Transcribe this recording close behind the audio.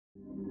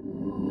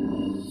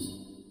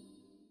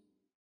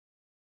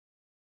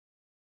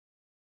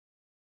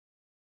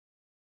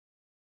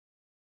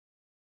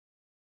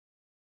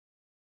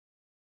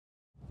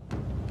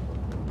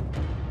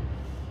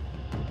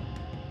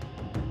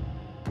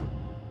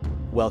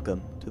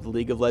Welcome to the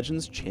League of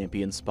Legends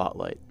Champion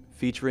Spotlight,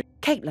 featuring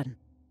Caitlyn,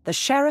 the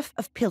Sheriff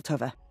of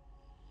Piltover.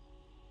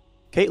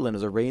 Caitlyn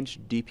is a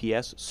ranged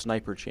DPS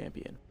sniper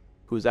champion,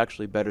 who is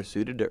actually better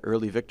suited to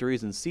early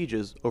victories and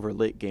sieges over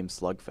late-game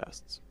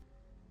slugfests.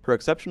 Her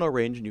exceptional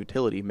range and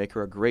utility make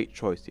her a great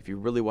choice if you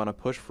really want to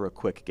push for a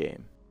quick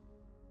game.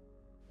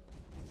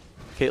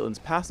 Caitlyn's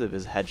passive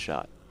is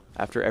Headshot.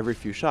 After every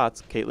few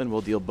shots, Caitlyn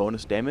will deal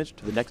bonus damage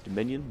to the next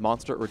minion,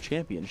 monster, or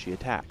champion she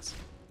attacks.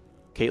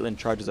 Caitlyn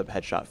charges up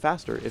Headshot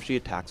faster if she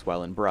attacks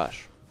while in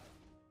brush.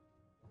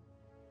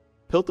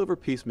 Piltover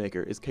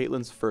Peacemaker is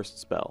Caitlyn's first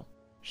spell.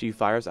 She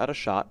fires out a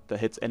shot that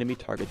hits enemy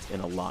targets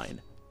in a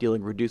line,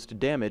 dealing reduced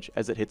damage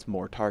as it hits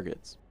more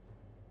targets.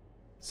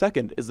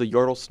 Second is the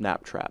Yordle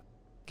Snap Trap.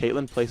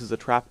 Caitlyn places a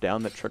trap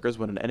down that triggers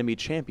when an enemy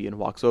champion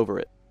walks over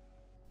it.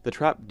 The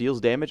trap deals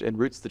damage and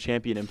roots the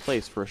champion in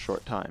place for a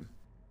short time.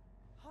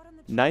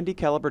 90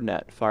 caliber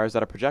net fires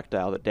out a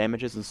projectile that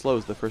damages and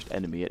slows the first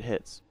enemy it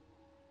hits.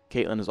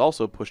 Caitlyn is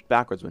also pushed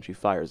backwards when she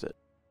fires it.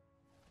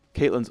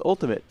 Caitlyn's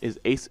ultimate is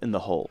Ace in the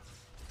Hole.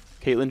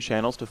 Caitlyn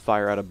channels to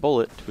fire out a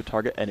bullet to a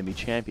target enemy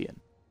champion.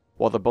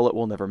 While the bullet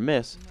will never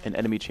miss, an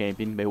enemy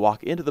champion may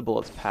walk into the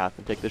bullet's path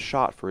and take the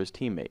shot for his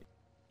teammate.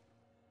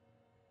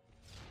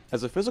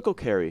 As a physical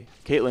carry,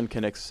 Caitlyn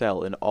can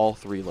excel in all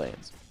three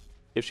lanes.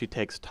 If she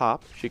takes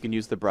top, she can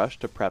use the brush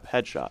to prep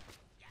Headshot,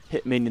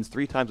 hit minions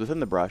 3 times within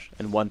the brush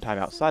and 1 time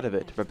outside of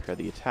it to prepare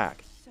the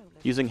attack.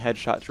 Using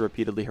Headshot to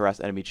repeatedly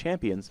harass enemy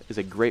champions is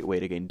a great way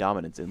to gain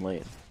dominance in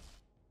lane.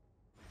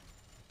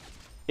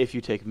 If you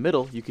take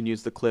middle, you can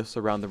use the cliffs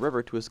around the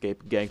river to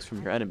escape ganks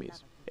from your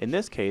enemies. In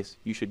this case,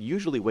 you should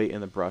usually wait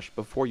in the brush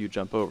before you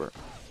jump over.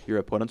 Your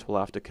opponents will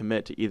have to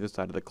commit to either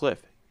side of the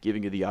cliff,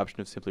 giving you the option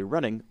of simply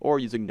running or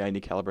using 90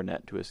 caliber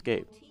net to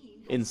escape.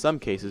 In some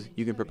cases,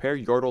 you can prepare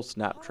Yordle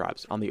Snap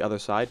Traps on the other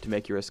side to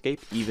make your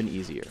escape even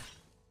easier.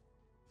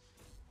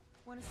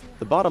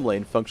 The bottom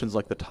lane functions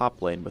like the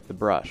top lane with the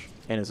brush,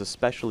 and is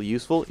especially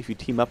useful if you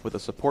team up with a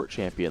support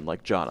champion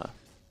like Janna.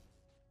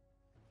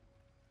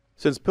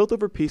 Since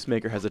Piltover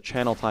Peacemaker has a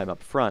channel time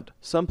up front,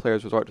 some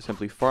players resort to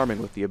simply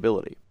farming with the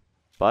ability.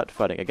 But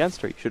fighting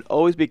against her, you should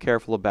always be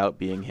careful about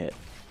being hit.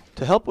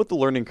 To help with the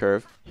learning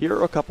curve, here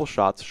are a couple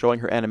shots showing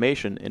her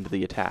animation into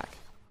the attack.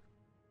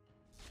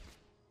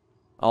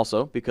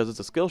 Also, because it's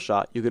a skill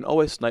shot, you can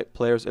always snipe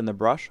players in the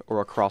brush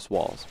or across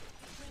walls.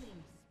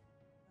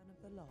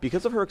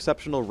 Because of her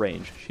exceptional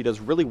range, she does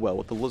really well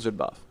with the Lizard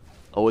buff.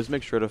 Always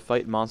make sure to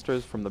fight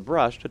monsters from the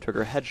brush to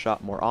trigger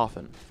Headshot more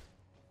often.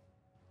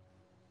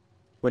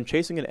 When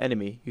chasing an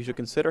enemy, you should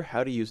consider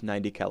how to use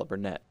 90 caliber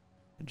net.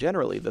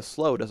 Generally, the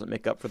slow doesn't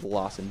make up for the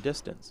loss in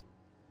distance.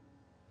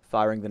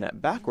 Firing the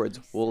net backwards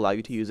will allow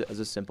you to use it as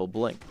a simple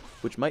blink,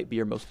 which might be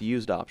your most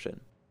used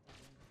option.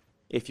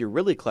 If you're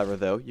really clever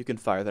though, you can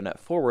fire the net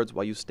forwards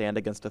while you stand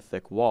against a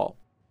thick wall.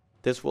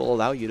 This will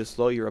allow you to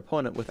slow your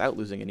opponent without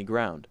losing any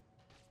ground.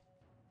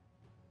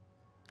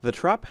 The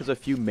trap has a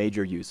few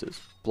major uses,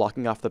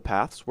 blocking off the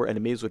paths where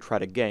enemies would try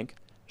to gank,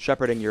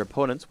 shepherding your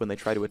opponents when they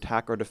try to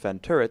attack or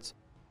defend turrets,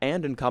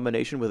 and in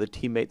combination with a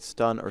teammate's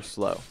stun or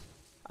slow.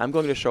 I'm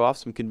going to show off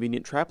some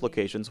convenient trap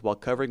locations while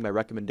covering my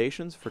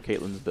recommendations for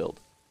Caitlyn's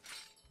build.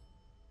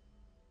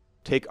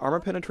 Take armor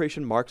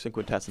penetration marks and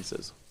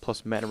quintessences,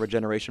 plus mana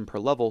regeneration per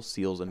level,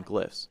 seals, and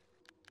glyphs.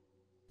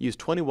 Use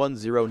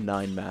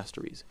 2109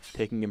 masteries,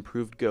 taking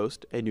improved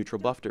ghost and neutral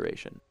buff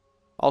duration.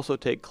 Also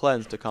take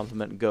cleanse to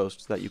complement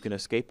ghost so that you can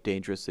escape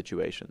dangerous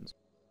situations.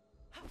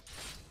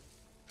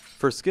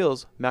 For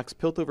skills, max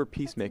Piltover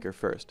Peacemaker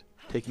first,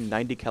 taking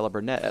 90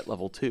 caliber net at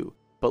level 2,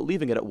 but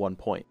leaving it at 1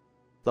 point.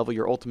 Level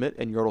your ultimate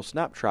and Yordle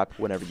Snap Trap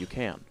whenever you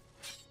can.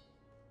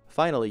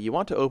 Finally, you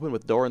want to open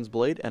with Doran's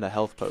Blade and a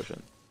health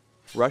potion.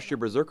 Rush your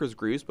Berserker's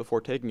Greaves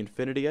before taking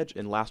Infinity Edge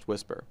and Last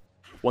Whisper.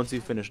 Once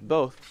you've finished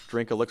both,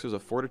 drink Elixirs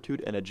of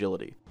Fortitude and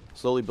Agility,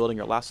 slowly building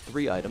your last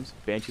 3 items,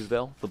 Banshee's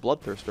Veil, the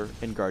Bloodthirster,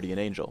 and Guardian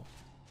Angel.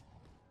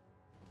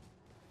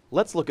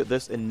 Let's look at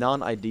this in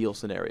non-ideal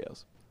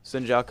scenarios.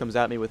 Xin Zhao comes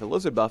at me with a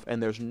Lizard buff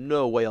and there's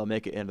no way I'll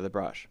make it into the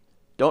brush.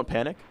 Don't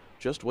panic,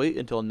 just wait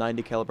until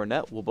 90 caliber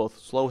net will both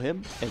slow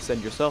him and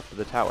send yourself to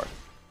the tower.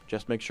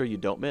 Just make sure you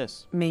don't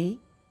miss.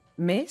 Me?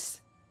 Miss?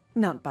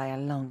 Not by a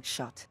long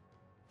shot.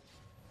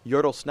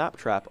 Yordle Snap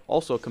Trap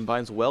also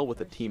combines well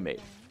with a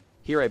teammate.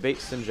 Here I bait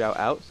Xin Zhao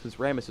out since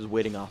Rammus is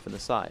waiting off in the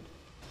side.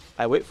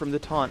 I wait for him to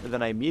taunt and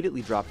then I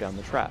immediately drop down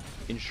the trap,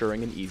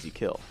 ensuring an easy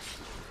kill.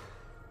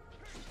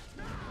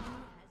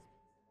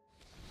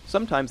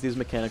 Sometimes these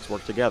mechanics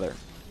work together.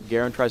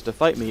 Garen tries to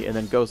fight me and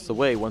then ghosts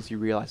away once he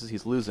realizes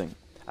he's losing.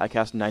 I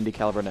cast 90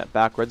 caliber net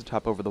backwards to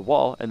hop over the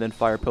wall and then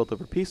fire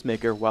Piltover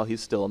Peacemaker while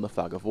he's still in the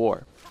fog of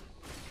war.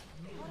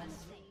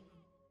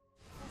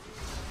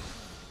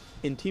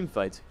 In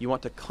teamfights, you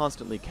want to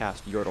constantly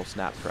cast Yordle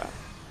Snap Trap.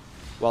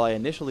 While I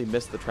initially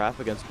missed the trap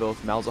against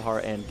both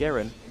Malzahar and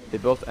Garen, they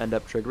both end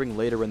up triggering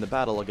later in the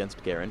battle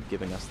against Garen,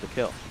 giving us the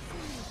kill.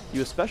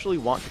 You especially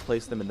want to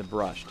place them in the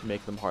brush to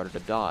make them harder to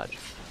dodge.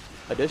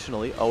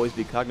 Additionally, always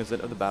be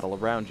cognizant of the battle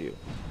around you.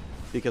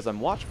 Because I'm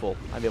watchful,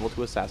 I'm able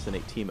to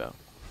assassinate Teemo.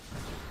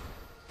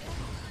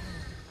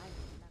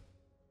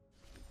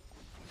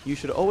 You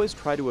should always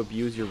try to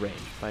abuse your range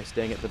by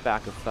staying at the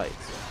back of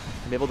fights.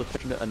 I'm able to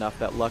position it enough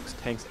that Lux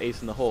tanks Ace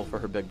in the hole for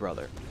her big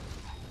brother.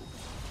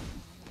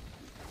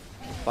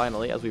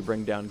 Finally, as we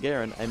bring down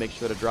Garen, I make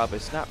sure to drop a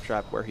snap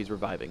trap where he's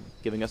reviving,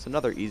 giving us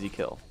another easy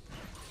kill.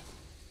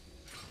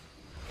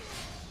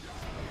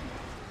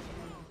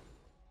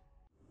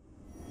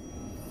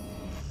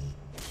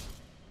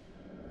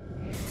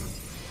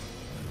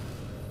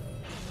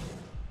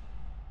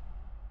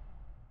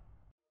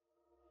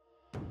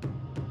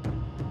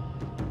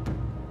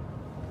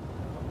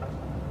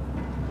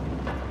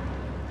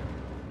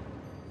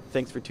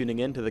 Thanks for tuning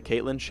in to the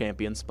Caitlyn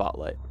Champion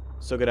Spotlight.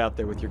 So get out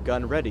there with your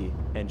gun ready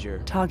and your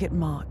Target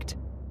marked.